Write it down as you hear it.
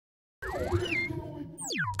One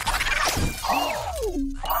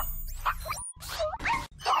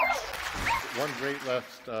great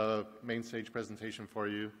last main stage presentation for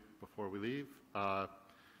you before we leave.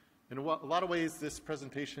 In a lot of ways, this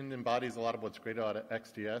presentation embodies a lot of what's great about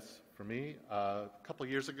XDS for me. A couple of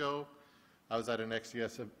years ago, I was at an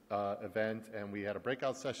XDS event, and we had a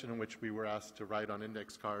breakout session in which we were asked to write on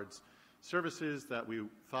index cards services that we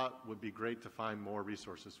thought would be great to find more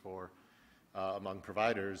resources for among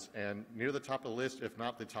providers. And near the top of the list, if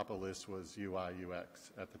not the top of the list, was UI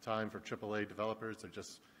UX. At the time, for AAA developers, there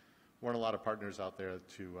just weren't a lot of partners out there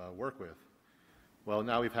to work with. Well,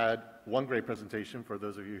 now we've had one great presentation for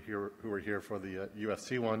those of you here who were here for the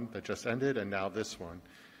UFC one that just ended, and now this one.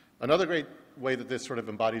 Another great way that this sort of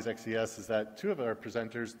embodies XDS is that two of our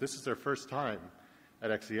presenters, this is their first time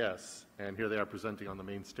at XDS, and here they are presenting on the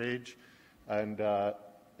main stage. And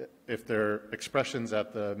if their expressions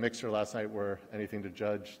at the mixer last night were anything to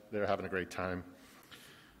judge, they're having a great time.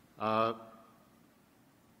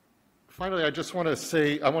 Finally, I just want to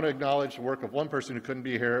say, I want to acknowledge the work of one person who couldn't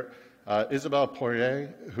be here, Isabelle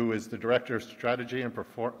Poirier, who is the Director of Strategy and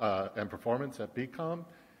Performance at BKOM.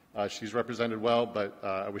 She's represented well, but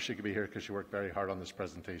I wish she could be here because she worked very hard on this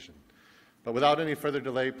presentation. But without any further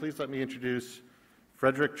delay, please let me introduce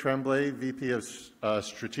Frederic Tremblay, VP of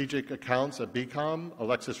Strategic Accounts at BKOM,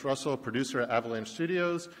 Alexis Russell, producer at Avalanche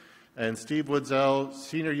Studios, and Steve Woodzell,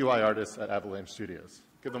 Senior UI Artist at Avalanche Studios.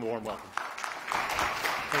 Give them a warm welcome.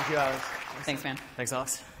 Thank you, Alex. Thanks, man. Thanks,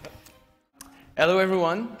 Alex. Hello,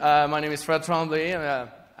 everyone. My name is Fred Tremblay.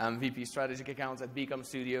 I'm VP Strategic Accounts at BKOM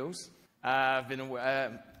Studios. I've been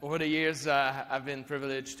over the years, I've been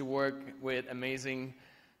privileged to work with amazing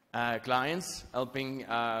clients, helping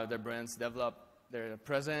their brands develop their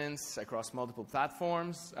presence across multiple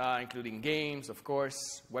platforms, including games, of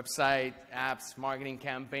course, website, apps, marketing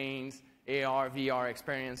campaigns, AR, VR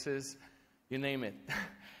experiences, you name it.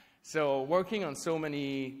 So working on so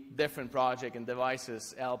many different projects and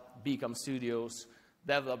devices helped BKOM Studios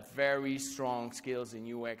develop very strong skills in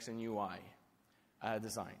UX and UI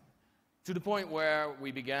design. To the point where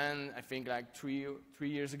we began, I think like three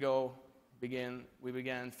years ago, we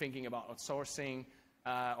began thinking about outsourcing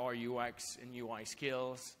our UX and UI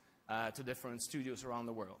skills to different studios around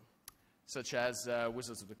the world, such as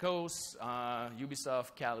Wizards of the Coast,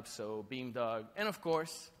 Ubisoft, Calypso, Beamdog, and of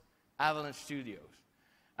course, Avalanche Studios.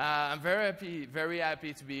 I'm very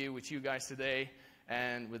happy to be with you guys today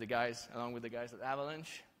and with the guys, along with the guys at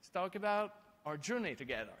Avalanche, to talk about our journey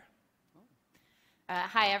together.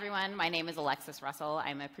 Hi, everyone. My name is Alexis Russell.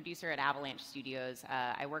 I'm a producer at Avalanche Studios.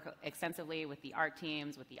 I work extensively with the art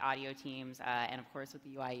teams, with the audio teams, and of course with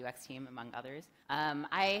the UI UX team, among others.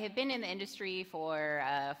 I have been in the industry for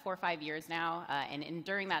 4 or 5 years now, and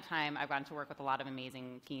during that time, I've gotten to work with a lot of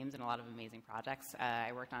amazing teams and a lot of amazing projects.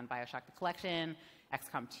 I worked on BioShock the Collection,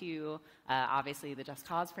 XCOM 2, obviously the Just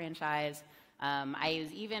Cause franchise. I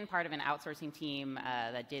was even part of an outsourcing team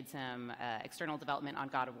that did some external development on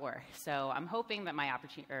God of War. So I'm hoping that my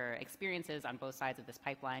experiences on both sides of this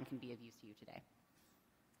pipeline can be of use to you today.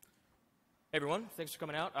 Hey everyone, thanks for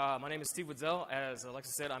coming out. My name is Steve Woodzell. As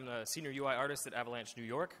Alexis said, I'm the Senior UI Artist at Avalanche New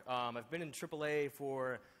York. I've been in AAA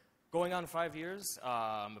for going on 5 years.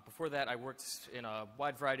 But before that, I worked in a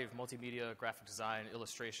wide variety of multimedia, graphic design,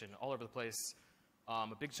 illustration, all over the place. A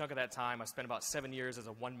big chunk of that time, I spent about 7 years as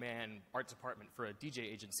a one-man art department for a DJ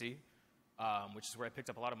agency, which is where I picked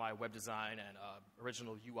up a lot of my web design and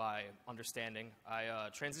original UI understanding. I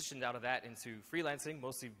transitioned out of that into freelancing,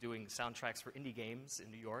 mostly doing soundtracks for indie games in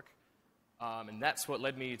New York. And that's what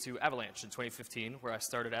led me to Avalanche in 2015, where I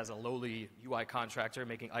started as a lowly UI contractor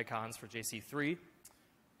making icons for JC3.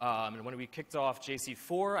 And when we kicked off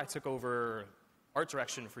JC4, I took over art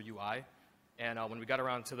direction for UI. And when we got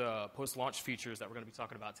around to the post-launch features that we're going to be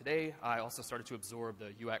talking about today, I also started to absorb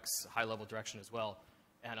the UX high-level direction as well,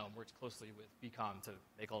 and worked closely with BKOM to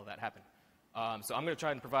make all of that happen. So I'm going to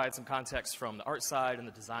try and provide some context from the art side and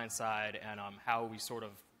the design side, and how we sort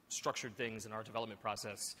of structured things in our development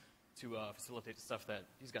process to facilitate the stuff that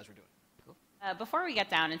these guys were doing. Cool. Before we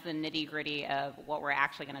get down into the nitty-gritty of what we're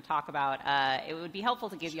actually going to talk about, it would be helpful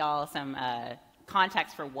to give y'all some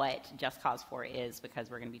context for what Just Cause 4 is, because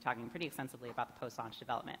we're going to be talking pretty extensively about the post-launch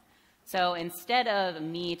development. So instead of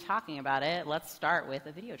me talking about it, let's start with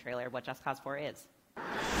a video trailer of what Just Cause 4 is.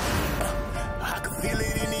 I can feel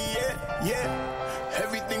it in the air, yeah.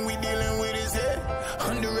 Everything we dealing with is here.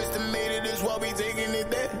 Underestimated is why we taking it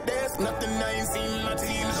there. There's nothing I ain't seen, my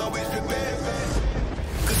team's always prepared.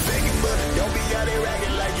 Cause begging, but don't be out there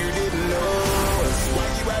acting like you didn't know us. Why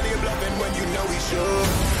you out here bluffing when you know we sure?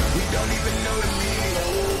 We don't even know the meaning of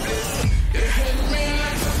hopeless. It hit me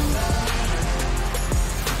like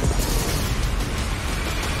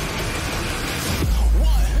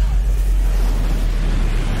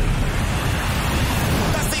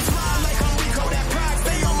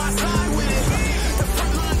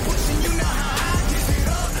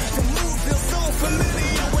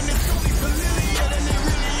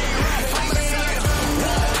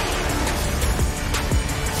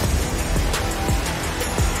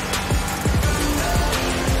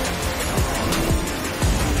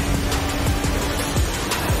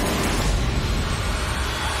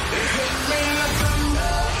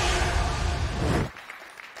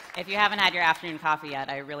If you haven't had your afternoon coffee yet,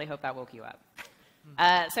 I really hope that woke you up.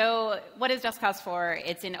 So what is Just Cause 4?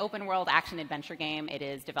 It's an open-world action-adventure game. It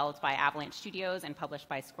is developed by Avalanche Studios and published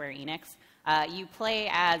by Square Enix. You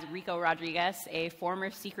play as Rico Rodriguez, a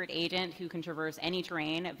former secret agent who can traverse any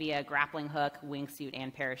terrain via grappling hook, wingsuit,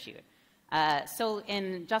 and parachute. So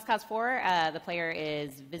in Just Cause 4, the player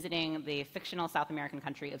is visiting the fictional South American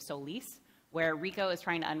country of Solis, where Rico is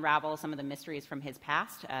trying to unravel some of the mysteries from his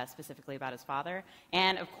past, specifically about his father,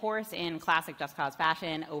 and of course, in classic Just Cause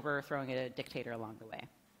fashion, overthrowing a dictator along the way.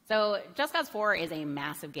 So Just Cause 4 is a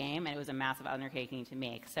massive game, and it was a massive undertaking to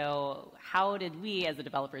make. So how did we, as the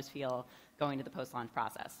developers, feel going to the post-launch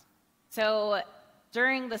process? So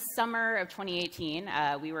during the summer of 2018,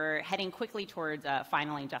 we were heading quickly towards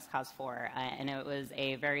finaling Just Cause 4, and it was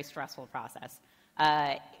a very stressful process.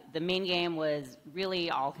 The main game was really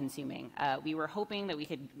all-consuming. We were hoping that we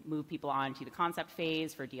could move people on to the concept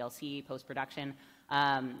phase for DLC, post-production,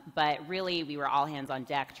 but really we were all hands on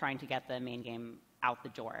deck trying to get the main game out the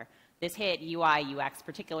door. This hit UI, UX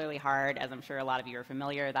particularly hard, as I'm sure a lot of you are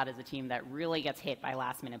familiar. That is a team that really gets hit by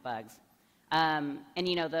last-minute bugs. And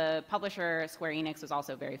you know, the publisher, Square Enix, was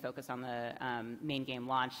also very focused on the main game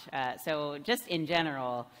launch. So just in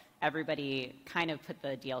general, everybody kind of put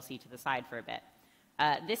the DLC to the side for a bit.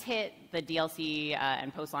 This hit the DLC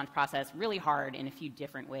and post-launch process really hard in a few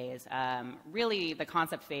different ways. Really, the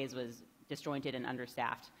concept phase was disjointed and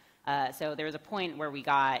understaffed. So there was a point where we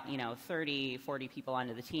got 30, 40 people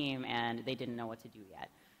onto the team, and they didn't know what to do yet.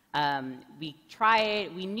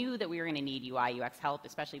 We knew that we were going to need UI, UX help,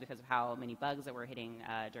 especially because of how many bugs that were hitting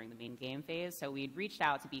during the main game phase. So we'd reached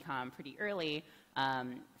out to BKOM pretty early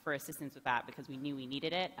for assistance with that because we knew we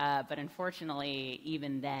needed it. But unfortunately,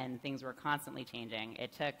 even then, things were constantly changing.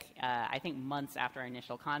 It took, I think, months after our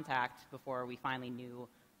initial contact before we finally knew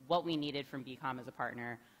what we needed from BKOM as a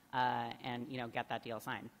partner and get that deal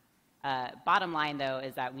signed. Bottom line, though,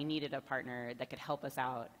 is that we needed a partner that could help us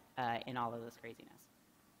out in all of this craziness.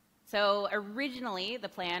 So originally, the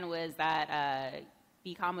plan was that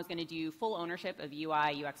BKOM was going to do full ownership of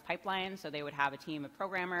UI, UX pipelines, so they would have a team of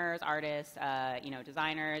programmers, artists,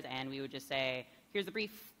 designers, and we would just say, here's the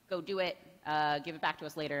brief, go do it, give it back to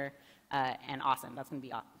us later, and awesome, that's going to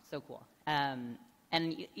be so cool. And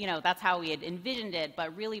that's how we had envisioned it,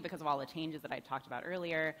 but really because of all the changes that I talked about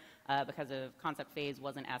earlier, because of concept phase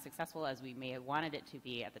wasn't as successful as we may have wanted it to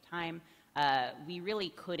be at the time, we really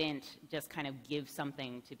couldn't just kind of give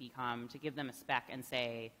something to BKOM, to give them a spec and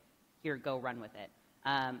say, here, go run with it,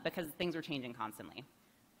 because things were changing constantly.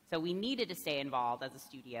 So we needed to stay involved as a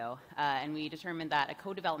studio, and we determined that a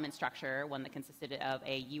co-development structure, one that consisted of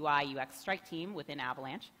a UI, UX strike team within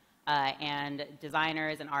Avalanche, and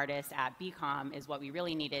designers and artists at BKOM is what we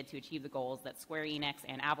really needed to achieve the goals that Square Enix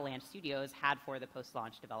and Avalanche Studios had for the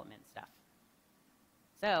post-launch development stuff.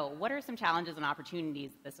 So what are some challenges and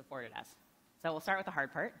opportunities that this afforded us? So we'll start with the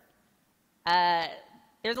hard part.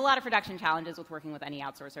 There's a lot of production challenges with working with any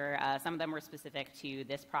outsourcer. Some of them were specific to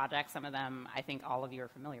this project. Some of them I think all of you are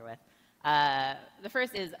familiar with. The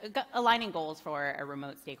first is aligning goals for a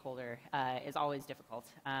remote stakeholder is always difficult.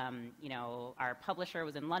 Our publisher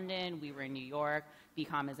was in London, we were in New York,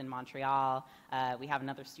 BKOM is in Montreal, we have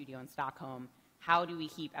another studio in Stockholm. How do we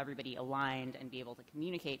keep everybody aligned and be able to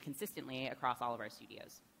communicate consistently across all of our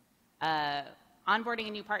studios? Onboarding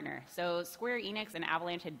a new partner. So Square Enix and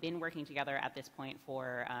Avalanche had been working together at this point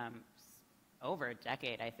for over a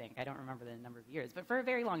decade, I think. I don't remember the number of years, but for a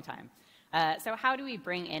very long time. So how do we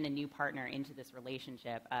bring in a new partner into this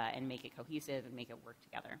relationship and make it cohesive and make it work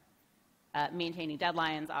together? Maintaining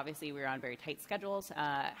deadlines. Obviously, we're on very tight schedules.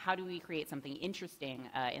 How do we create something interesting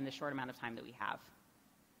in the short amount of time that we have?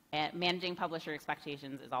 And managing publisher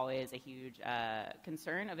expectations is always a huge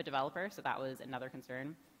concern of a developer, so that was another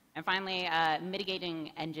concern. And finally,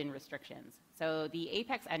 mitigating engine restrictions. So the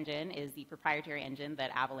Apex engine is the proprietary engine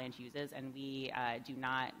that Avalanche uses, and we do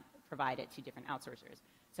not provide it to different outsourcers.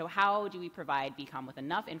 So how do we provide BKOM with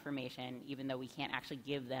enough information, even though we can't actually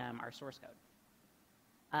give them our source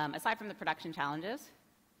code? Aside from the production challenges,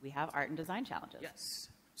 we have art and design challenges. Yes.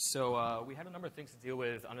 So we had a number of things to deal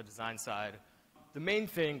with on the design side. The main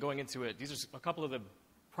thing going into it, these are a couple of the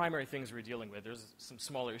primary things we were dealing with. There's some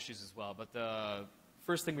smaller issues as well, but the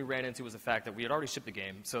first thing we ran into was the fact that we had already shipped the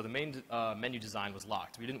game, so the main menu design was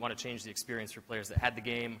locked. We didn't want to change the experience for players that had the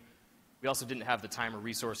game. We also didn't have the time or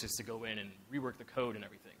resources to go in and rework the code and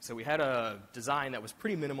everything. So we had a design that was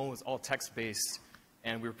pretty minimal, it was all text-based,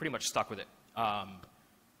 and we were pretty much stuck with it.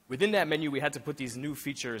 Within that menu, we had to put these new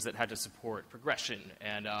features that had to support progression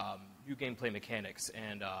and new gameplay mechanics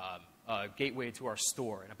and a gateway to our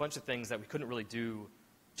store and a bunch of things that we couldn't really do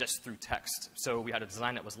just through text. So we had a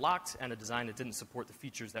design that was locked and a design that didn't support the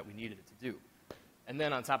features that we needed it to do. And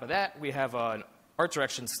then on top of that, we have an art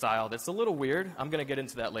direction style that's a little weird. I'm going to get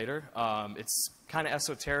into that later. It's kind of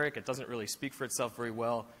esoteric. It doesn't really speak for itself very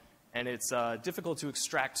well. And it's difficult to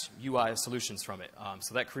extract UI solutions from it.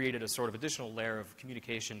 So that created a sort of additional layer of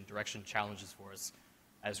communication direction challenges for us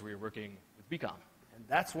as we were working with BKOM. And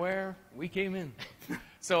that's where we came in.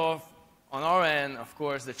 So on our end, of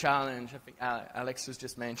course, the challenge, I think Alexis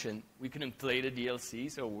just mentioned, we couldn't play the DLC,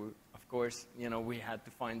 so of course, we had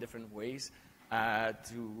to find different ways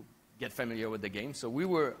to get familiar with the game. So we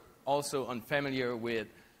were also unfamiliar with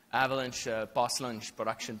Avalanche post-launch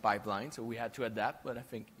production pipeline, so we had to adapt, but I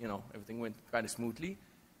think, everything went kind of smoothly.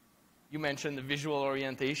 You mentioned the visual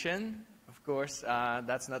orientation. Of course,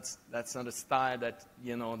 that's not a style that,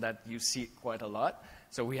 that you see quite a lot,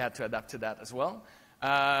 so we had to adapt to that as well.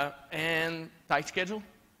 And tight schedule.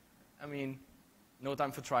 I mean, no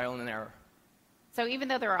time for trial and error. So even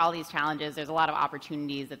though there were all these challenges, there's a lot of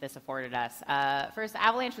opportunities that this afforded us. First,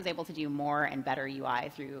 Avalanche was able to do more and better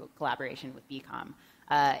UI through collaboration with BKOM.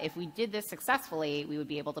 If we did this successfully, we would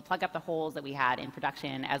be able to plug up the holes that we had in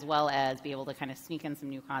production, as well as be able to kind of sneak in some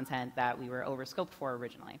new content that we were over-scoped for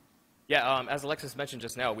originally. Yeah, as Alexis mentioned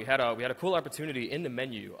just now, we had a cool opportunity in the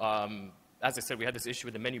menu. As I said, we had this issue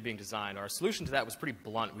with the menu being designed. Our solution to that was pretty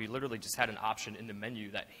blunt. We literally just had an option in the menu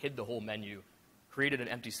that hid the whole menu, created an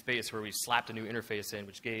empty space where we slapped a new interface in,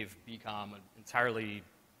 which gave BKOM an entirely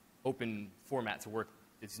open format to work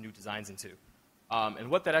its new designs into. And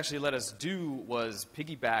what that actually let us do was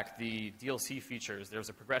piggyback the DLC features. There was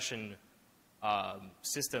a progression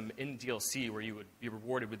system in DLC where you would be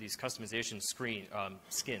rewarded with these customization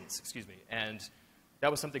skins, and that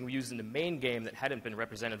was something we used in the main game that hadn't been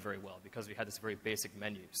represented very well because we had this very basic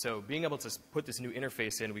menu. So being able to put this new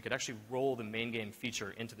interface in, we could actually roll the main game feature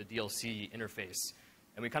into the DLC interface,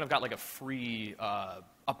 and we kind of got like a free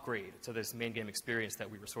upgrade to this main game experience that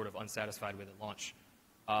we were sort of unsatisfied with at launch.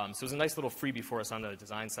 So it was a nice little freebie for us on the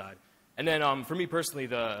design side. And then for me personally,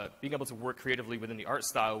 being able to work creatively within the art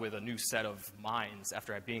style with a new set of minds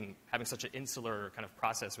after having such an insular kind of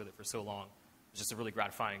process with it for so long was just a really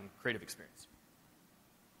gratifying creative experience.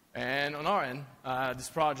 And on our end, this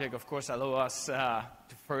project, of course, allowed us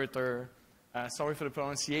to further, sorry for the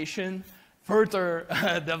pronunciation, further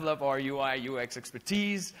develop our UI, UX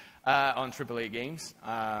expertise on AAA games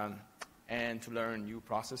and to learn new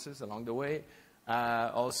processes along the way.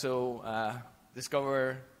 Also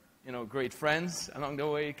discover, great friends along the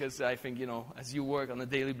way, because I think, as you work on a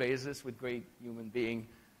daily basis with great human beings,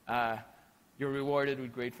 you're rewarded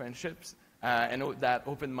with great friendships. And that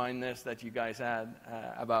open-mindedness that you guys had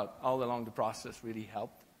about all along the process really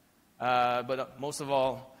helped. But most of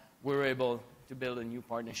all, we were able to build a new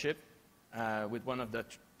partnership with one of the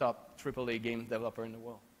top AAA game developer in the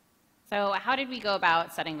world. So how did we go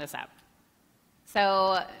about setting this up?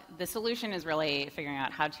 So the solution is really figuring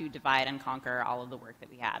out how to divide and conquer all of the work that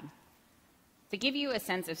we had. To give you a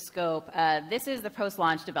sense of scope, this is the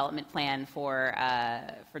post-launch development plan for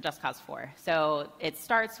Just Cause 4. So it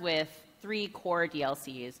starts with 3 core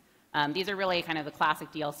DLCs. These are really kind of the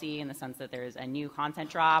classic DLC in the sense that there's a new content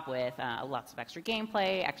drop with lots of extra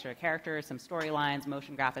gameplay, extra characters, some storylines,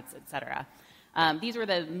 motion graphics, etc. These were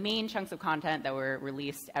the main chunks of content that were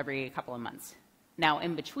released every couple of months. Now,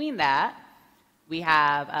 in between that, we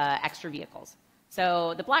have extra vehicles.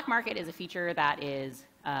 So the black market is a feature that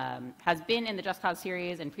has been in the Just Cause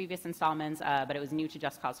series in previous installments, but it was new to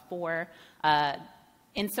Just Cause 4.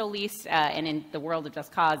 In Solis and in the world of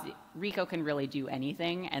Just Cause, Rico can really do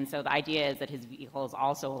anything, and so the idea is that his vehicles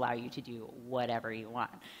also allow you to do whatever you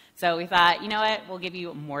want. So we thought, you know what, we'll give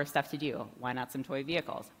you more stuff to do. Why not some toy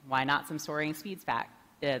vehicles? Why not some soaring speeds pack?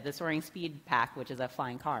 The soaring speed pack, which is a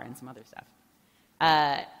flying car and some other stuff.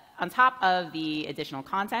 On top of the additional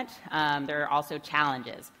content, there are also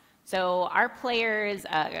challenges. So our players,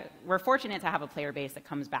 we're fortunate to have a player base that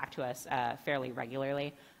comes back to us fairly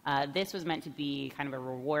regularly. This was meant to be kind of a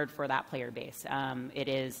reward for that player base. It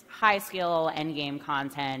is high-skill endgame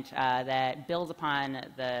content that builds upon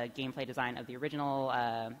the gameplay design of the original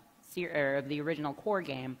core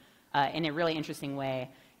game in a really interesting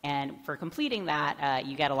way. And for completing that,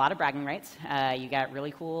 you get a lot of bragging rights. You get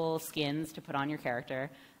really cool skins to put on your character,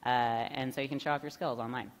 and so you can show off your skills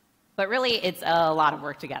online. But really, it's a lot of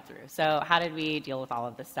work to get through. So how did we deal with all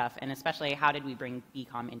of this stuff? And especially, how did we bring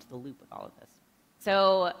BKOM into the loop with all of this?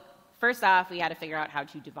 So first off, we had to figure out how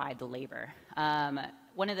to divide the labor.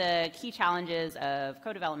 One of the key challenges of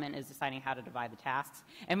co-development is deciding how to divide the tasks.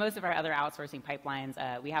 And most of our other outsourcing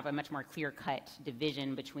pipelines, we have a much more clear-cut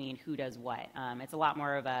division between who does what. It's a lot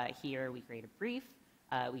more of a, here we create a brief,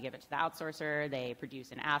 We give it to the outsourcer, they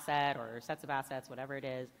produce an asset or sets of assets, whatever it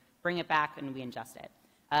is, bring it back, and we ingest it.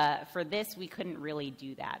 For this, we couldn't really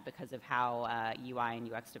do that because of how UI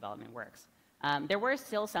and UX development works. There were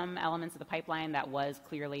still some elements of the pipeline that was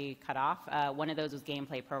clearly cut off. One of those was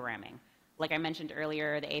gameplay programming. Like I mentioned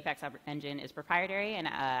earlier, the Apex engine is proprietary, and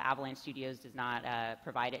Avalanche Studios does not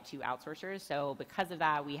provide it to outsourcers. So because of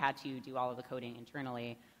that, we had to do all of the coding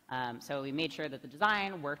internally. So we made sure that the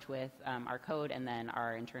design worked with our code, and then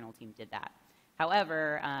our internal team did that.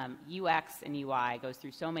 However, UX and UI goes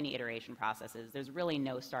through so many iteration processes. There's really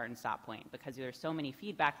no start and stop point because there's so many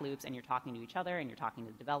feedback loops, and you're talking to each other, and you're talking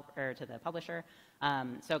to the developer, to the publisher.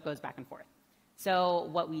 So it goes back and forth. So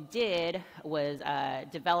what we did was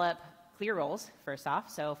develop clear roles, first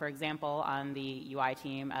off. So for example, on the UI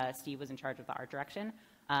team, Steve was in charge of the art direction.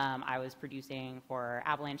 I was producing for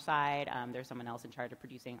Avalanche side. There's someone else in charge of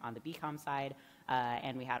producing on the BKOM side.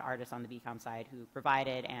 And we had artists on the BKOM side who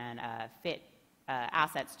provided and fit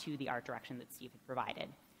assets to the art direction that Steve had provided.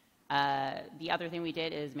 The other thing we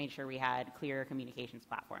did is made sure we had clear communications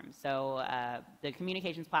platforms. So the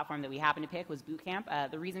communications platform that we happened to pick was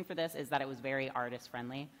Bootcamp. The reason for this is that it was very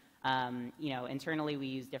artist-friendly. Internally, we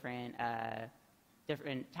use different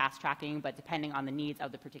task tracking, but depending on the needs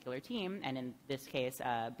of the particular team, and in this case,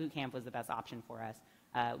 Bootcamp was the best option for us,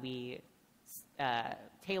 we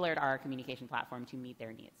tailored our communication platform to meet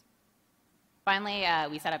their needs. Finally,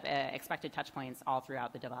 we set up expected touch points all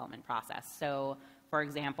throughout the development process. So, for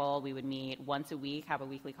example, we would meet once a week, have a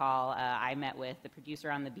weekly call. I met with the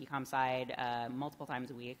producer on the BKOM side multiple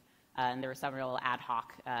times a week, and there were several ad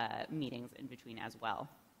hoc meetings in between as well.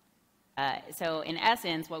 So in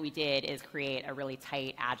essence, what we did is create a really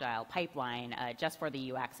tight, agile pipeline just for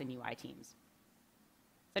the UX and UI teams.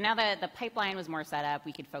 So now that the pipeline was more set up,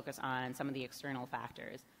 we could focus on some of the external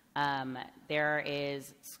factors. There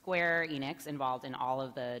is Square Enix involved in all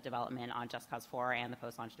of the development on Just Cause 4 and the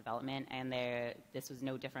post-launch development, and this was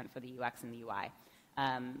no different for the UX and the UI.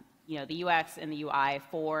 The UX and the UI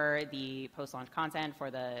for the post-launch content,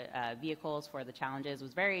 for the vehicles, for the challenges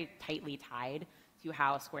was very tightly tied to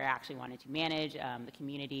how Square actually wanted to manage the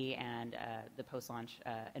community and the post-launch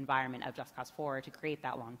environment of Just Cause 4 to create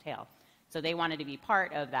that long tail. So they wanted to be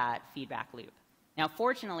part of that feedback loop. Now,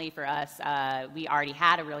 fortunately for us, we already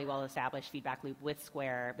had a really well-established feedback loop with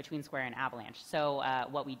Square, between Square and Avalanche. So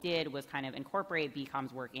what we did was kind of incorporate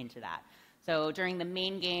BKOM's work into that. So during the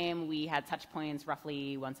main game, we had touch points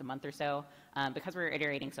roughly once a month or so. Because we were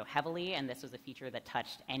iterating so heavily, and this was a feature that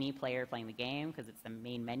touched any player playing the game, because it's the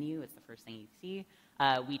main menu, it's the first thing you see,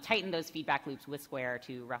 we tightened those feedback loops with Square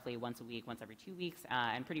to roughly once a week, once every 2 weeks,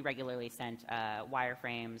 and pretty regularly sent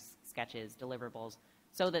wireframes, sketches, deliverables,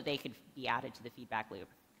 so that they could be added to the feedback loop.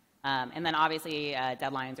 And then obviously,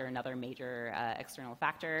 deadlines are another major external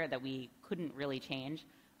factor that we couldn't really change.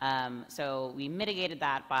 So we mitigated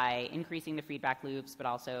that by increasing the feedback loops, but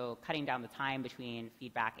also cutting down the time between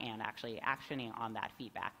feedback and actually actioning on that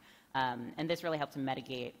feedback. And this really helped to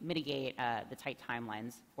mitigate the tight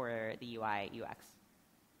timelines for the UI UX.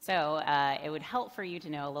 So it would help for you to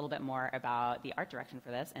know a little bit more about the art direction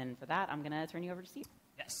for this. And for that, I'm going to turn you over to Steve.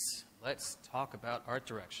 Yes, let's talk about art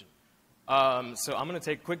direction. So I'm going to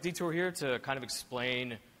take a quick detour here to kind of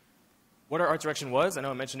explain what our art direction was. I know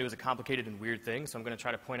I mentioned it was a complicated and weird thing, so I'm going to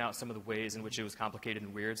try to point out some of the ways in which it was complicated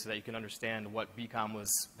and weird so that you can understand what BKOM was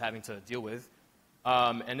having to deal with.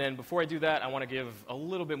 And then before I do that, I want to give a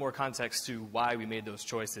little bit more context to why we made those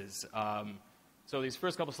choices. So these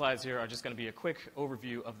first couple slides here are just going to be a quick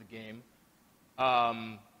overview of the game.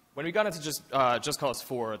 When we got into Just Cause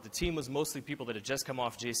 4, the team was mostly people that had just come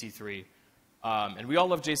off JC3. And we all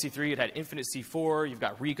love JC3. It had Infinite C4. You've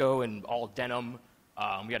got Rico and all denim.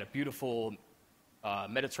 We had a beautiful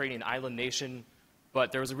Mediterranean island nation,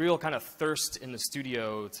 but there was a real kind of thirst in the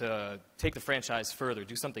studio to take the franchise further,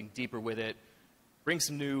 do something deeper with it, bring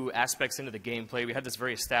some new aspects into the gameplay. We had this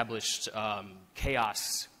very established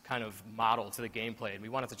chaos kind of model to the gameplay, and we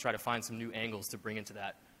wanted to try to find some new angles to bring into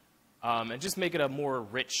that, and just make it a more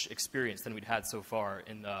rich experience than we'd had so far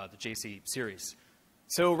in the JC series.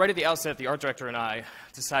 So right at the outset, the art director and I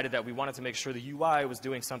decided that we wanted to make sure the UI was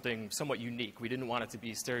doing something somewhat unique. We didn't want it to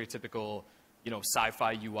be stereotypical,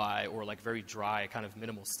 sci-fi UI or like very dry kind of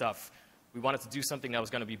minimal stuff. We wanted to do something that was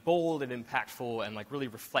going to be bold and impactful and like really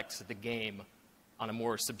reflect the game on a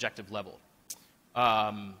more subjective level.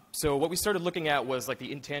 So what we started looking at was like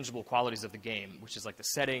the intangible qualities of the game, which is like the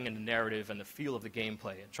setting and the narrative and the feel of the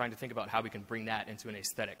gameplay, and trying to think about how we can bring that into an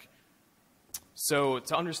aesthetic. So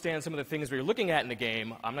to understand some of the things we were looking at in the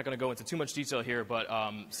game, I'm not going to go into too much detail here, but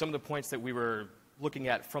some of the points that we were looking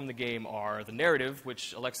at from the game are the narrative,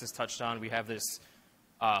 which Alexis touched on. We have this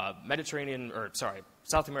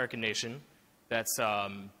South American nation that's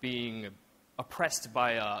being oppressed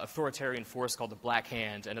by an authoritarian force called the Black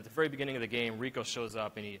Hand. And at the very beginning of the game, Rico shows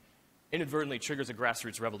up and he inadvertently triggers a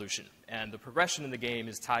grassroots revolution. And the progression in the game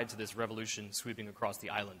is tied to this revolution sweeping across the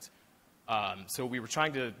island. So we were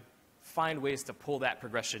trying to find ways to pull that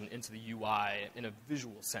progression into the UI in a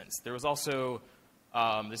visual sense. There was also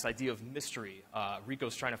this idea of mystery.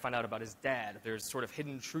 Rico's trying to find out about his dad. There's sort of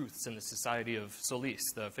hidden truths in the society of Solis,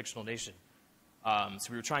 the fictional nation. So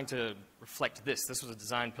we were trying to reflect this. This was a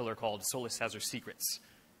design pillar called Solis Has Her Secrets.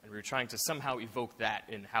 And we were trying to somehow evoke that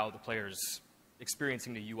in how the player's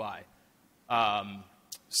experiencing the UI.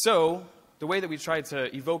 So the way that we tried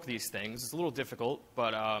to evoke these things is a little difficult,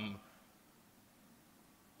 but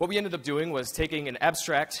what we ended up doing was taking an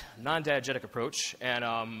abstract, non-diegetic approach, and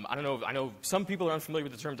I know some people are unfamiliar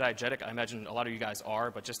with the term diegetic. I imagine a lot of you guys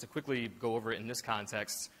are, but just to quickly go over it in this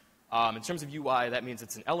context, in terms of UI, that means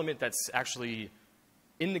it's an element that's actually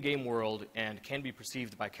in the game world and can be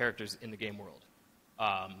perceived by characters in the game world.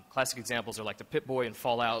 Classic examples are like the Pip-Boy in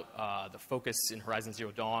Fallout, the Focus in Horizon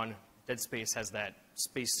Zero Dawn, Dead Space has that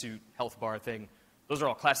spacesuit health bar thing. Those are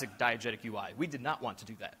all classic diegetic UI. We did not want to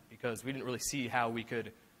do that because we didn't really see how we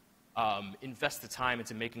could invest the time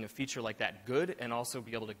into making a feature like that good and also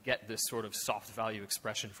be able to get this sort of soft value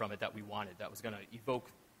expression from it that we wanted, that was going to evoke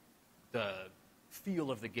the feel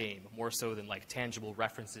of the game more so than like tangible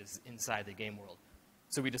references inside the game world.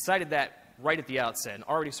 So we decided that right at the outset and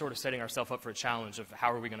already sort of setting ourselves up for a challenge of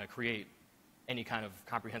how are we going to create any kind of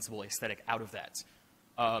comprehensible aesthetic out of that.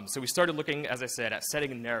 So we started looking, as I said, at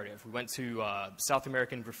setting a narrative. We went to South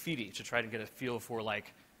American graffiti to try to get a feel for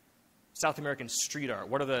like South American street art.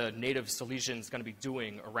 What are the native Salesians going to be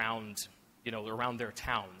doing around, around their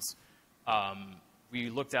towns?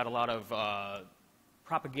 We looked at a lot of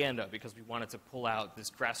propaganda because we wanted to pull out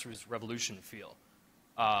this grassroots revolution feel.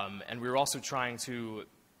 And we were also trying to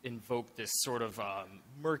invoke this sort of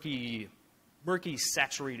murky,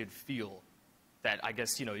 saturated feel that I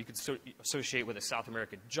guess, you could associate with a South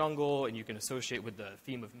American jungle, and you can associate with the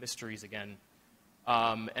theme of mysteries again.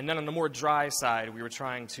 And then on the more dry side, we were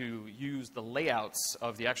trying to use the layouts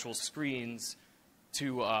of the actual screens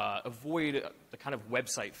to avoid the kind of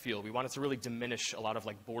website feel. We wanted to really diminish a lot of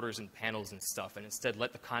like borders and panels and stuff, and instead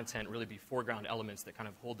let the content really be foreground elements that kind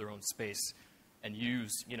of hold their own space and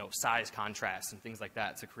use, size contrast and things like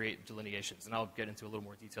that to create delineations. And I'll get into a little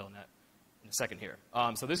more detail on that in a second here.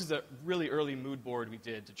 So this is a really early mood board we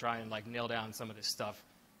did to try and like nail down some of this stuff.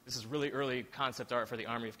 This is really early concept art for the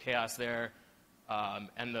Army of Chaos there.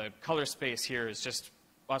 And the color space here is just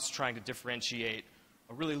us trying to differentiate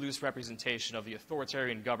a really loose representation of the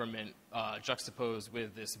authoritarian government juxtaposed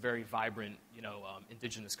with this very vibrant,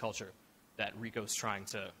 indigenous culture that Rico's trying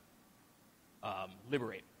to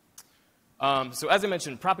liberate. So as I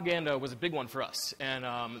mentioned, propaganda was a big one for us.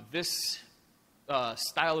 And this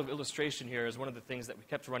style of illustration here is one of the things that we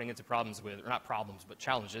kept running into problems with, or not problems, but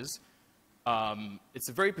challenges. It's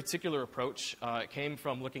a very particular approach. It came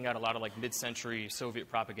from looking at a lot of like mid-century Soviet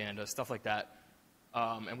propaganda, stuff like that.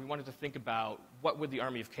 And we wanted to think about what would the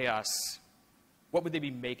Army of Chaos, what would they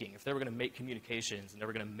be making? If they were going to make communications and they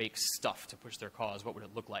were going to make stuff to push their cause, what would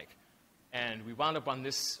it look like? And we wound up on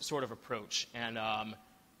this sort of approach. And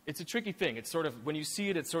it's a tricky thing. It's sort of, when you see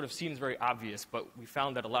it, it sort of seems very obvious, but we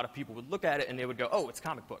found that a lot of people would look at it and they would go, oh, it's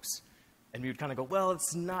comic books. And we would kind of go, well,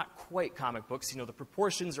 it's not quite comic books. The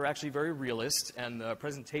proportions are actually very realist, and the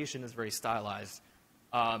presentation is very stylized.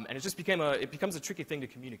 And it just becomes a tricky thing to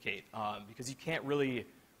communicate, because you can't really,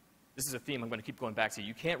 this is a theme I'm going to keep going back to,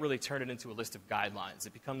 you can't really turn it into a list of guidelines.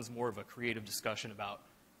 It becomes more of a creative discussion about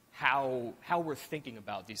how we're thinking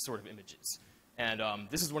about these sort of images. And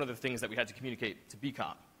this is one of the things that we had to communicate to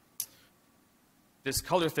BKOM. This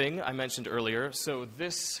color thing I mentioned earlier, so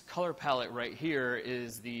this color palette right here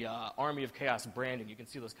is the Army of Chaos branding. You can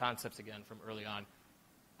see those concepts again from early on.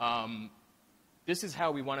 This is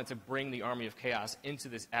how we wanted to bring the Army of Chaos into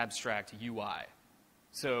this abstract UI.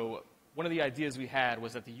 So one of the ideas we had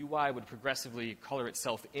was that the UI would progressively color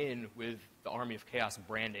itself in with the Army of Chaos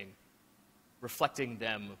branding, reflecting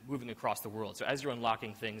them moving across the world. So as you're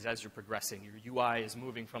unlocking things, as you're progressing, your UI is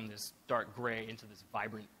moving from this dark gray into this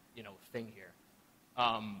vibrant, thing here.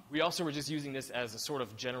 We also were just using this as a sort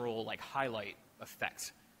of general highlight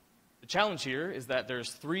effect. The challenge here is that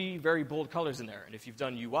there's 3 very bold colors in there, and if you've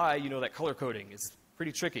done UI, you know that color coding is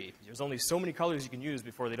pretty tricky. There's only so many colors you can use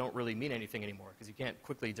before they don't really mean anything anymore, because you can't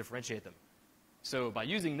quickly differentiate them. So by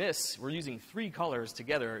using this, we're using 3 colors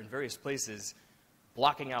together in various places,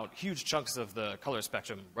 blocking out huge chunks of the color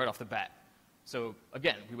spectrum right off the bat. So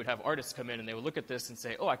again, we would have artists come in and they would look at this and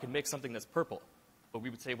say, oh, I can make something that's purple. But we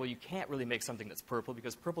would say, well, you can't really make something that's purple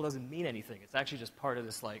because purple doesn't mean anything. It's actually just part of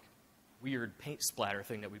this like weird paint splatter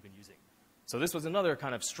thing that we've been using. So this was another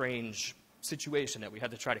kind of strange situation that we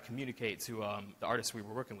had to try to communicate to the artists we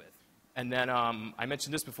were working with. And then I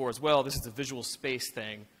mentioned this before as well. This is a visual space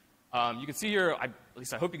thing. You can see here, at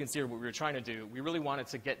least I hope you can see here what we were trying to do. We really wanted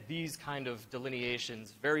to get these kind of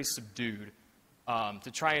delineations very subdued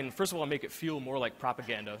to try and, first of all, make it feel more like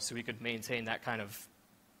propaganda so we could maintain that kind of,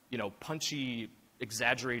 you know, punchy,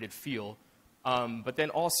 exaggerated feel. But then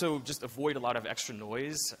also just avoid a lot of extra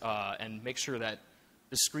noise and make sure that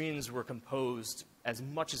the screens were composed as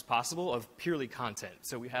much as possible of purely content.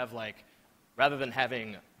 So we have like, rather than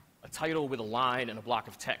having a title with a line and a block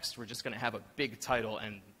of text, we're just going to have a big title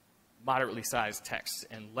and moderately sized text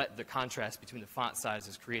and let the contrast between the font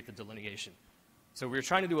sizes create the delineation. So we were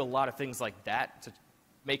trying to do a lot of things like that to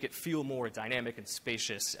make it feel more dynamic and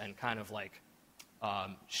spacious and kind of like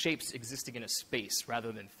shapes existing in a space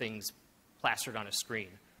rather than things plastered on a screen.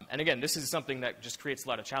 And again, this is something that just creates a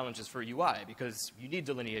lot of challenges for UI because you need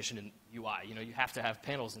delineation in UI. You know, you have to have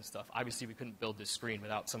panels and stuff. Obviously, we couldn't build this screen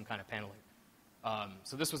without some kind of paneling.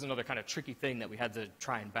 So this was another kind of tricky thing that we had to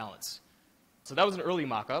try and balance. So that was an early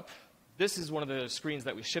mock-up. This is one of the screens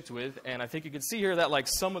that we shipped with, and I think you can see here that like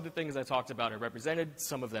some of the things I talked about are represented,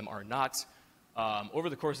 some of them are not. Over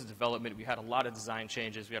the course of development, we had a lot of design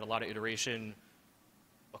changes. We had a lot of iteration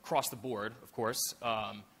across the board, of course.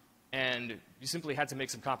 And you simply had to make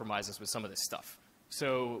some compromises with some of this stuff.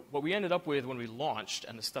 So what we ended up with when we launched,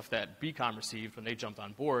 and the stuff that BKOM received when they jumped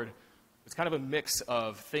on board, was kind of a mix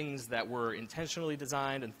of things that were intentionally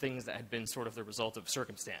designed and things that had been sort of the result of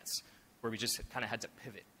circumstance, where we just kind of had to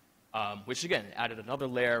pivot, which again added another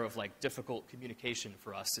layer of like difficult communication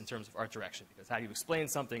for us in terms of art direction. Because how do you explain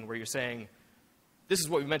something where you're saying, this is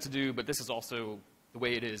what we meant to do, but this is also the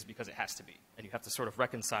way it is because it has to be. And you have to sort of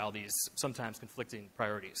reconcile these sometimes conflicting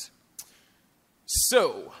priorities.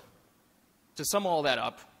 So, to sum all that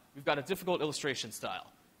up, we've got a difficult illustration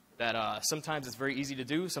style that sometimes it's very easy to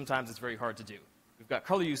do, sometimes it's very hard to do. We've got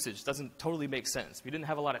color usage, doesn't totally make sense. We didn't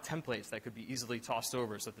have a lot of templates that could be easily tossed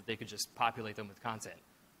over so that they could just populate them with content.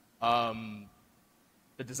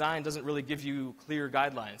 The design doesn't really give you clear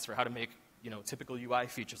guidelines for how to make, you know, typical UI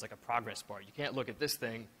features like a progress bar. You can't look at this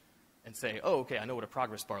thing and say, oh, okay, I know what a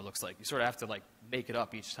progress bar looks like. You sort of have to like make it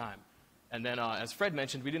up each time. And then, as Fred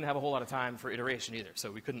mentioned, we didn't have a whole lot of time for iteration either,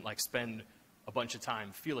 so we couldn't like spend a bunch of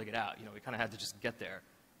time feeling it out. You know, we kind of had to just get there.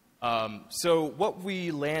 So what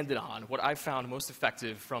we landed on, what I found most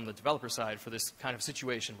effective from the developer side for this kind of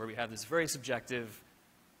situation where we have this very subjective,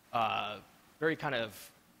 very kind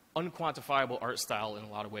of unquantifiable art style in a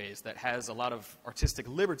lot of ways that has a lot of artistic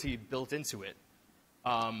liberty built into it,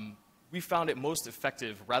 we found it most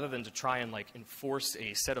effective rather than to try and like enforce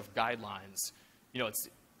a set of guidelines. You know, it's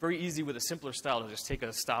very easy with a simpler style to just take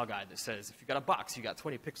a style guide that says, if you've got a box, you got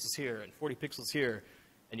 20 pixels here and 40 pixels here,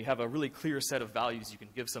 and you have a really clear set of values you can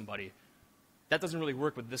give somebody. That doesn't really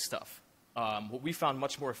work with this stuff. What we found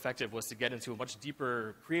much more effective was to get into a much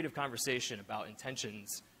deeper creative conversation about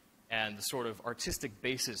intentions and the sort of artistic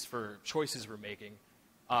basis for choices we're making.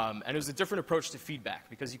 And it was a different approach to feedback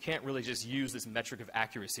because you can't really just use this metric of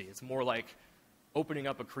accuracy. It's more like opening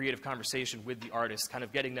up a creative conversation with the artist, kind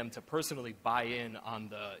of getting them to personally buy in on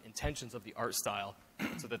the intentions of the art style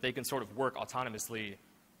so that they can sort of work autonomously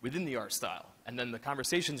within the art style. And then the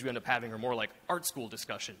conversations we end up having are more like art school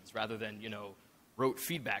discussions rather than, you know, rote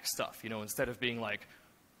feedback stuff. You know, instead of being like,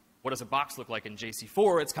 what does a box look like in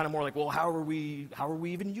JC4? It's kind of more like, well, how are we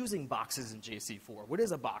even using boxes in JC4? What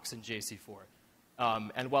is a box in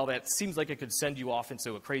JC4? And while that seems like it could send you off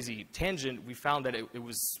into a crazy tangent, we found that it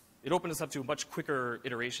opened us up to a much quicker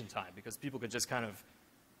iteration time because people could just kind of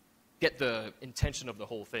get the intention of the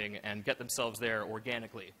whole thing and get themselves there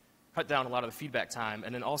organically, cut down a lot of the feedback time.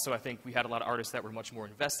 And then also I think we had a lot of artists that were much more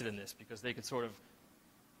invested in this because they could sort of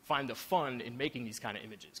find the fun in making these kind of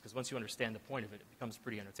images because once you understand the point of it, it becomes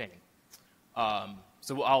pretty entertaining.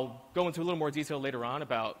 So I'll go into a little more detail later on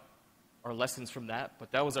about our lessons from that,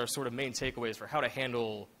 but that was our sort of main takeaways for how to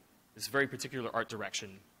handle this very particular art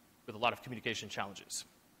direction with a lot of communication challenges.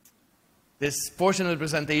 This portion of the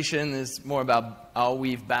presentation is more about how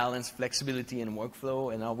we've balanced flexibility and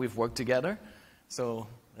workflow and how we've worked together. So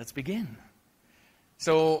let's begin.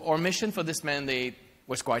 So our mission for this mandate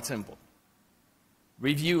was quite simple.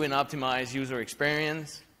 Review and optimize user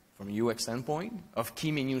experience from a UX standpoint of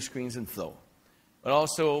key menu screens and flow, but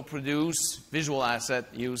also produce visual asset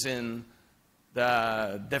using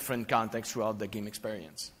the different contexts throughout the game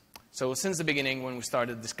experience. So since the beginning, when we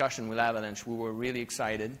started discussion with Avalanche, we were really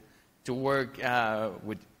excited to work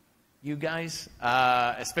with you guys,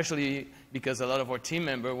 especially because a lot of our team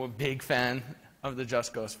members were big fan of the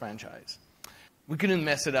Just Cause franchise. We couldn't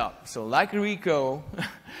mess it up. So like Rico,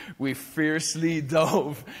 we fiercely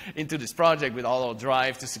dove into this project with all our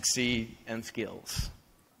drive to succeed and skills.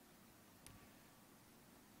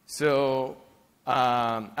 So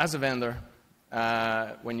as a vendor,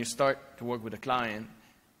 when you start to work with a client,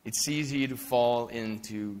 it's easy to fall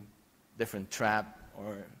into different trap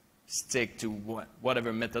or stick to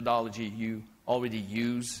whatever methodology you already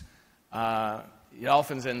use. It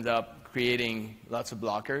often ends up creating lots of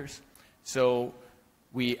blockers. So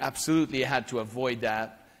we absolutely had to avoid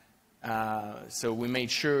that. So we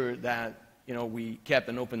made sure that we kept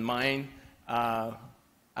an open mind, had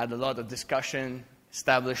a lot of discussion,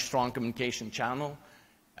 established strong communication channel,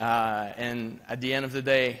 and at the end of the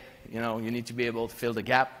day, you need to be able to fill the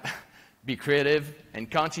gap, be creative,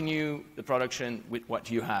 and continue the production with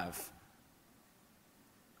what you have.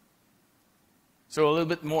 So a little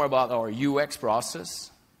bit more about our UX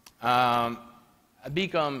process. At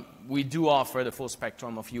BKOM, we do offer the full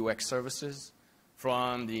spectrum of UX services,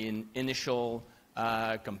 from the initial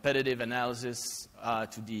competitive analysis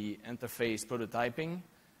to the interface prototyping.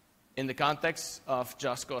 In the context of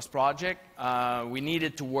Just Cause project, we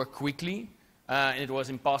needed to work quickly, and it was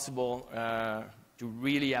impossible to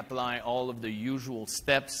really apply all of the usual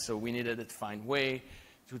steps, so we needed to find a way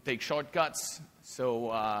to take shortcuts.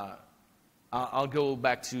 So I'll go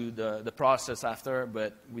back to the process after,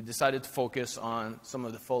 but we decided to focus on some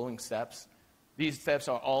of the following steps. These steps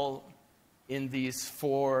are all in these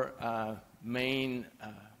 4 main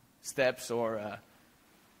steps or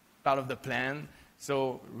part of the plan.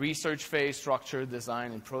 So research phase, structure,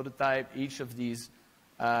 design, and prototype. Each of these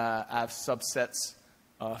have subsets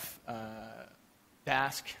of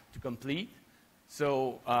tasks to complete.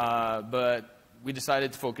 So, but we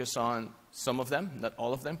decided to focus on some of them, not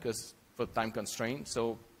all of them, because for time constraint.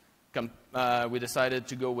 So we decided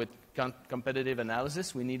to go with competitive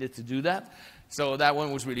analysis. We needed to do that. So that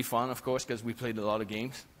one was really fun, of course, because we played a lot of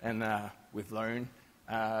games, and we've learned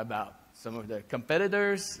about some of the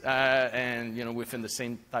competitors, and within the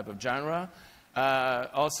same type of genre.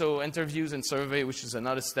 Also, interviews and survey, which is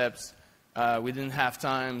another steps. We didn't have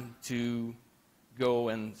time to go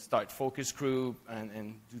and start focus group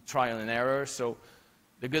and do trial and error. So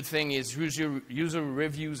the good thing is user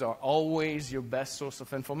reviews are always your best source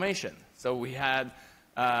of information. So we had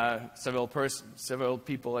several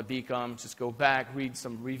people at BKOM just go back, read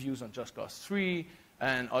some reviews on Just Cause 3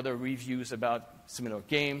 and other reviews about similar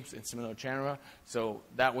games in similar genre. So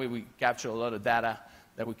that way we capture a lot of data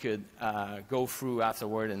that we could go through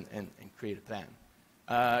afterward and create a plan.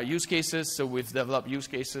 Use cases, so we've developed use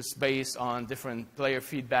cases based on different player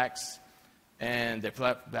feedbacks and their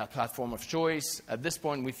platform of choice. At this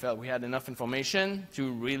point, we felt we had enough information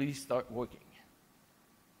to really start working.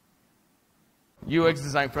 UX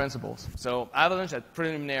design principles. So Avalanche had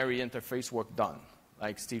preliminary interface work done,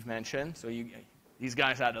 like Steve mentioned. So these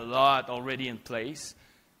guys had a lot already in place.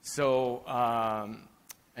 So,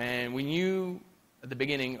 and we knew at the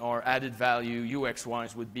beginning our added value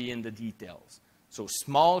UX-wise would be in the details. So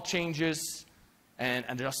small changes and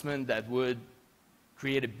adjustment that would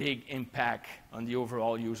create a big impact on the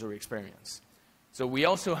overall user experience. So we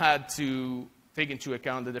also had to take into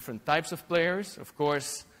account the different types of players. Of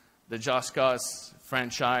course, the Just Cause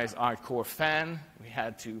franchise hardcore fan, we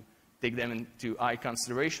had to take them into eye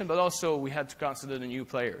consideration, but also we had to consider the new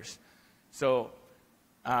players. So,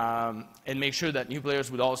 and make sure that new players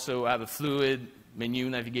would also have a fluid menu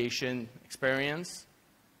navigation experience.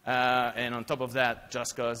 And on top of that,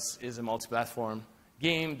 Just Cause is a multi-platform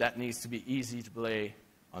game that needs to be easy to play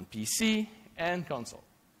on PC and console,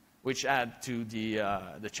 which add to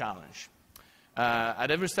the challenge. At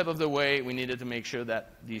every step of the way, we needed to make sure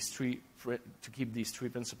that to keep these 3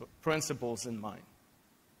 principles in mind.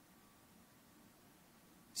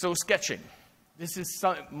 So sketching. This is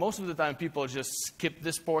most of the time people just skip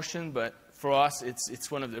this portion, but for us, it's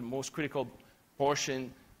one of the most critical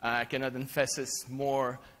portion. I cannot emphasize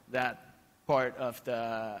more that part of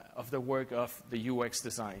the work of the UX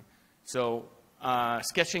design. So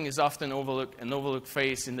sketching is often an overlooked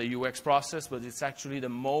phase in the UX process, but it's actually the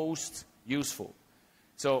most useful.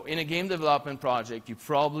 So in a game development project, you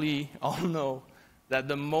probably all know that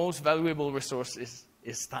the most valuable resource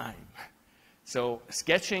is time. So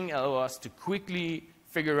sketching allows us to quickly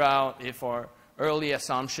figure out if our early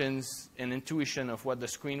assumptions and intuition of what the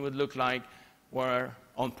screen would look like were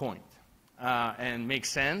on point and make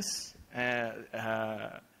sense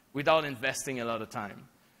without investing a lot of time.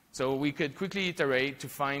 So we could quickly iterate to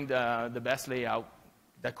find the best layout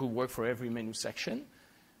that could work for every menu section.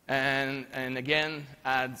 And again,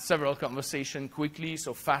 add several conversations quickly,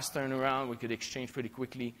 so fast turnaround. We could exchange pretty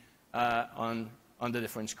quickly on on the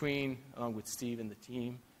different screen, along with Steve and the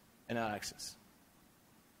team, and Alexis.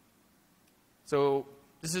 So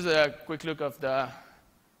this is a quick look of the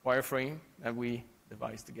wireframe that we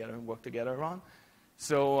devised together and worked together on.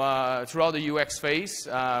 So throughout the UX phase,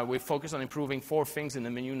 we focus on improving 4 things in the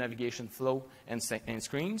menu navigation flow and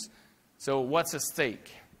screens. So what's at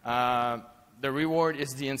stake? The reward is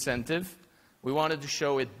the incentive. We wanted to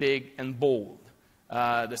show it big and bold.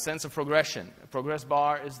 The sense of progression. A progress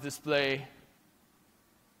bar is displayed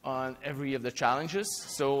on every of the challenges,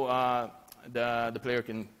 so the player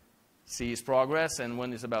can see his progress and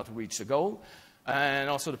when he's about to reach the goal. And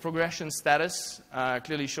also the progression status,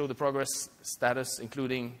 clearly show the progress status,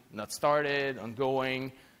 including not started,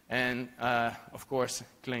 ongoing, and of course,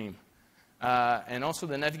 claim. And also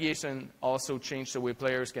the navigation also changed the way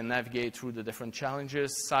players can navigate through the different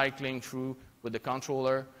challenges. Cycling through with the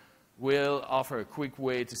controller will offer a quick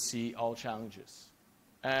way to see all challenges.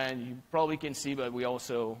 And you probably can see, but we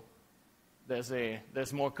also,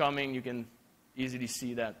 there's more coming. You can easily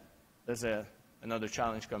see that there's another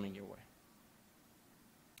challenge coming your way.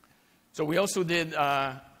 So we also did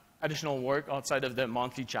additional work outside of the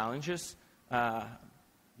monthly challenges.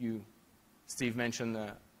 Steve mentioned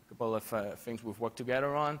a couple of things we've worked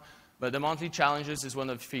together on. But the monthly challenges is one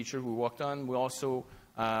of the features we worked on. We also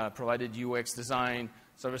provided UX design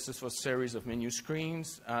services for a series of menu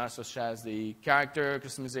screens, such as the character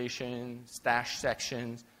customization, stash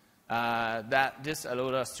sections. This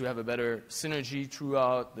allowed us to have a better synergy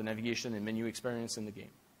throughout the navigation and menu experience in the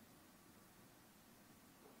game.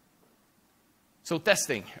 So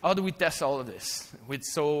testing. How do we test all of this with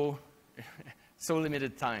so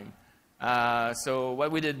limited time? So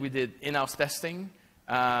what we did in-house testing.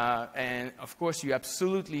 And of course, you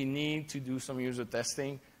absolutely need to do some user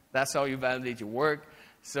testing. That's how you validate your work.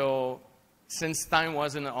 So since time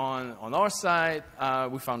wasn't on our side,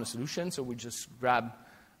 we found a solution. So we just grabbed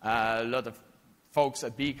a lot of folks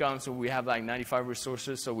at BKOM. So we have like 95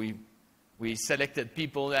 resources. So we selected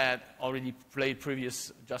people that already played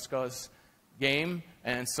previous Just Cause game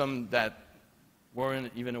and some that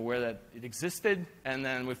weren't even aware that it existed. And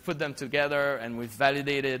then we've put them together and we've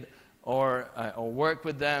validated or work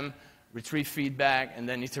with them, retrieve feedback, and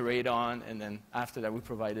then iterate on. And then after that, we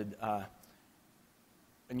provided a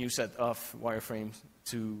new set of wireframes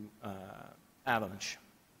to Avalanche.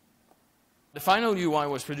 The final UI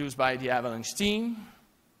was produced by the Avalanche team.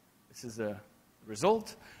 This is the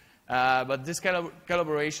result. But this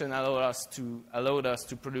collaboration allowed us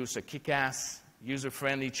to produce a kick-ass,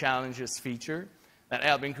 user-friendly challenges feature that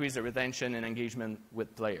help increase the retention and engagement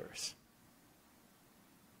with players.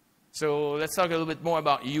 So let's talk a little bit more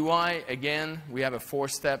about UI. Again, we have a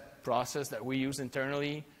 4-step process that we use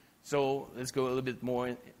internally. So let's go a little bit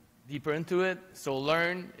more deeper into it. So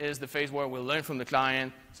learn is the phase where we'll learn from the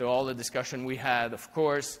client. So all the discussion we had, of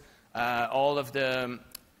course, all of the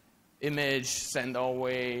image send our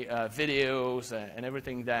way, videos, and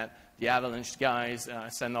everything that the Avalanche guys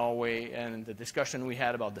send our way, and the discussion we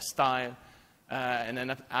had about the style. And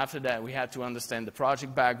then after that, we had to understand the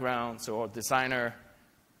project background. So our designer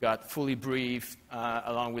got fully briefed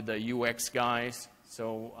along with the UX guys.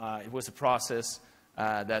 So it was a process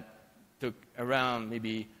that took around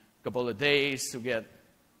maybe a couple of days to get,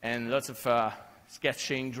 and lots of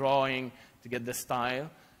sketching, drawing to get the style.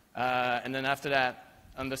 And then after that,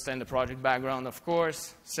 understand the project background, of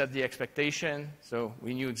course, set the expectation. So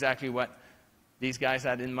we knew exactly what these guys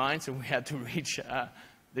had in mind, so we had to reach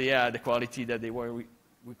the quality that they were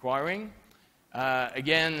requiring.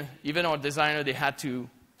 Again, even our designer, they had to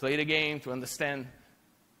play the game to understand,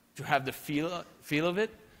 to have the feel of it,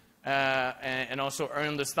 and also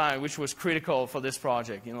earn the style, which was critical for this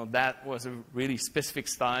project. You know, that was a really specific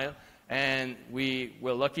style, and we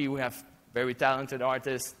were lucky we have very talented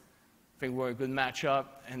artists. I think we're a good matchup,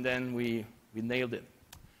 and then we nailed it.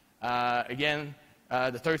 Again,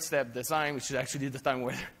 the third step, design, which is actually the time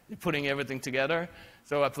where you're putting everything together.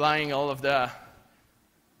 So applying all of the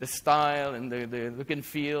style and the look and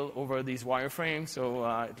feel over these wireframes, so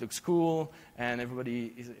it looks cool, and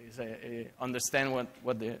everybody understand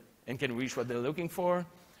and can reach what they're looking for.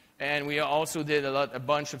 And we also did a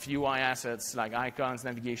bunch of UI assets like icons,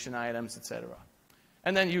 navigation items, etc.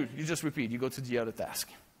 And then you just repeat. You go to the other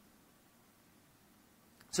task.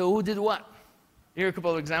 So who did what? Here are a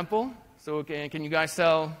couple of examples. So can you guys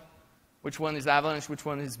tell which one is Avalanche, which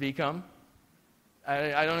one is BKOM?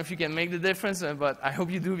 I don't know if you can make the difference, but I hope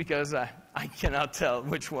you do, because I cannot tell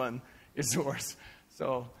which one is yours.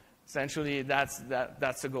 So essentially, that's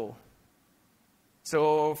the goal.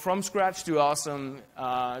 So from scratch to awesome,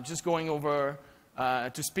 just going over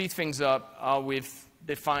to speed things up, how we've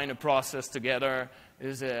defined a process together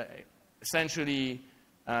is essentially,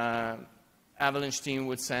 Avalanche team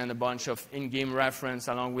would send a bunch of in-game reference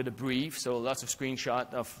along with a brief, so lots of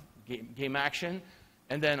screenshot of game action.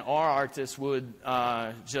 And then our artists would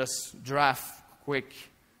just draft quick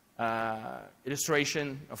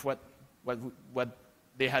illustration of what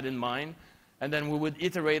they had in mind. And then we would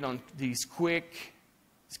iterate on these quick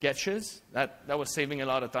sketches. That was saving a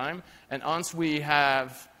lot of time. And once we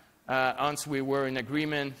were in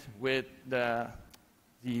agreement with the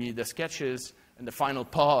sketches and the final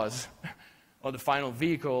pause or the final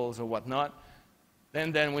vehicles or whatnot,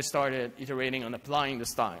 then we started iterating on applying the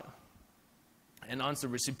style. And once the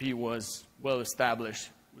recipe was well established,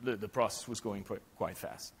 the process was going quite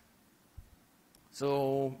fast.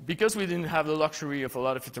 So because we didn't have the luxury of a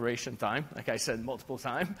lot of iteration time, like I said multiple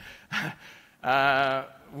times,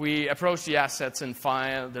 we approached the assets and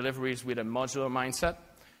file deliveries with a modular mindset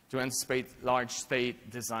to anticipate large state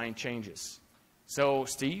design changes. So,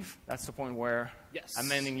 Steve, that's the point where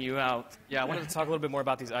I'm ending you out. Yeah, I wanted to talk a little bit more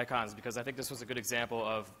about these icons because I think this was a good example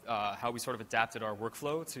of how we sort of adapted our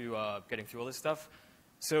workflow to getting through all this stuff.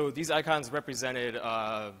 So these icons represented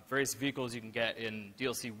various vehicles you can get in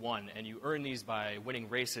DLC 1, and you earn these by winning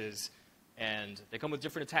races, and they come with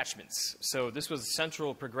different attachments. So this was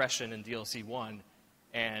central progression in DLC 1,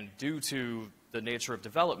 and due to the nature of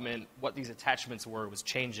development, what these attachments were was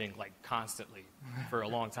changing like constantly for a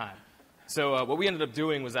long time. So what we ended up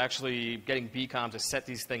doing was actually getting BKOM to set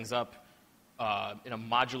these things up in a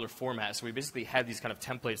modular format. So we basically had these kind of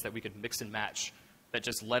templates that we could mix and match that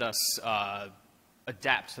just let us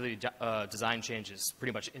adapt to the design changes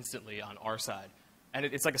pretty much instantly on our side. And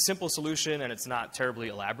it's like a simple solution, and it's not terribly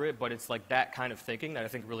elaborate, but it's like that kind of thinking that I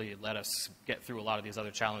think really let us get through a lot of these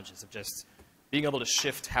other challenges of just being able to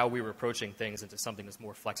shift how we were approaching things into something that's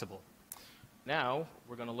more flexible. Now,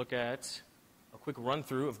 we're going to look at a quick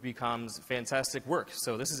run-through of BKOM's fantastic work.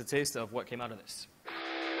 So this is a taste of what came out of this.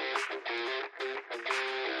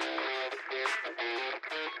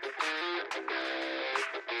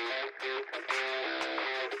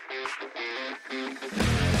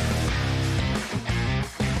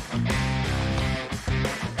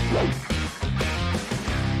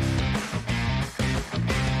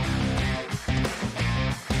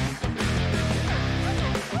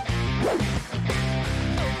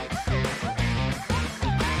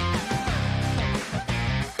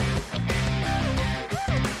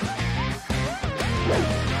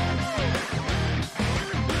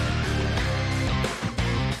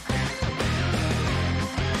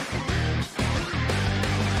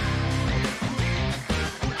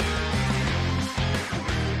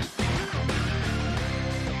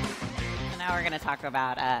 We're going to talk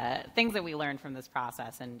about things that we learned from this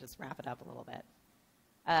process and just wrap it up a little bit.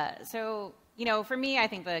 So, for me, I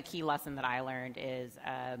think the key lesson that I learned is,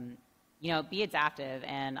 be adaptive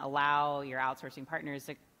and allow your outsourcing partners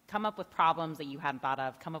to come up with problems that you hadn't thought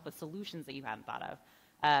of, come up with solutions that you hadn't thought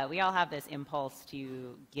of. We all have this impulse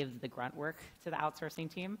to give the grunt work to the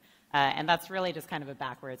outsourcing team, and that's really just kind of a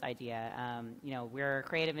backwards idea. We're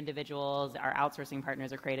creative individuals, our outsourcing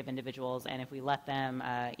partners are creative individuals, and if we let them,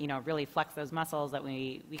 really flex those muscles, that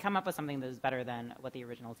we come up with something that is better than what the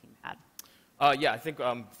original team had. Yeah, I think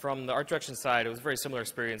from the art direction side, it was a very similar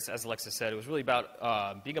experience, as Alexis said. It was really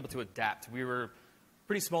about being able to adapt. We were a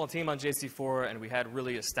pretty small team on JC4, and we had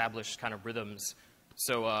really established kind of rhythms.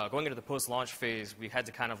 So going into the post-launch phase, we had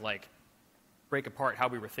to kind of like break apart how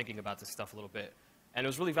we were thinking about this stuff a little bit. And it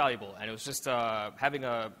was really valuable. And it was just having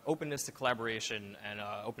an openness to collaboration and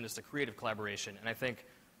openness to creative collaboration. And I think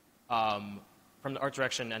from the art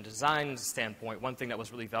direction and design standpoint, one thing that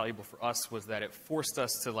was really valuable for us was that it forced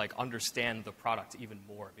us to like understand the product even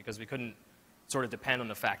more, because we couldn't sort of depend on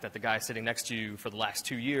the fact that the guy sitting next to you for the last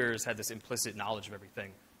 2 years had this implicit knowledge of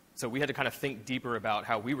everything. So we had to kind of think deeper about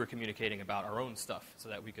how we were communicating about our own stuff so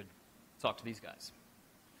that we could talk to these guys.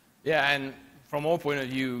 Yeah, and from our point of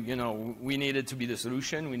view, we needed to be the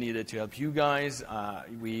solution. We needed to help you guys.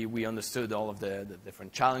 We understood all of the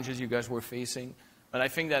different challenges you guys were facing. But I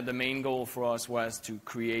think that the main goal for us was to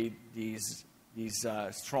create these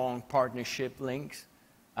strong partnership links,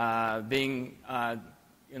 being an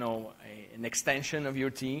extension of your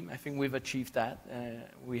team. I think we've achieved that.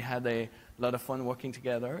 We had a lot of fun working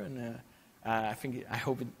together, and I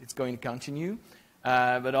hope it's going to continue.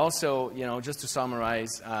 But also, just to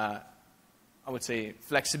summarize, I would say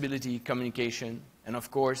flexibility, communication, and of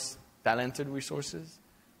course, talented resources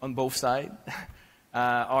on both sides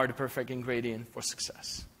are the perfect ingredient for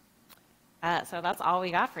success. So that's all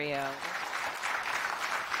we got for you.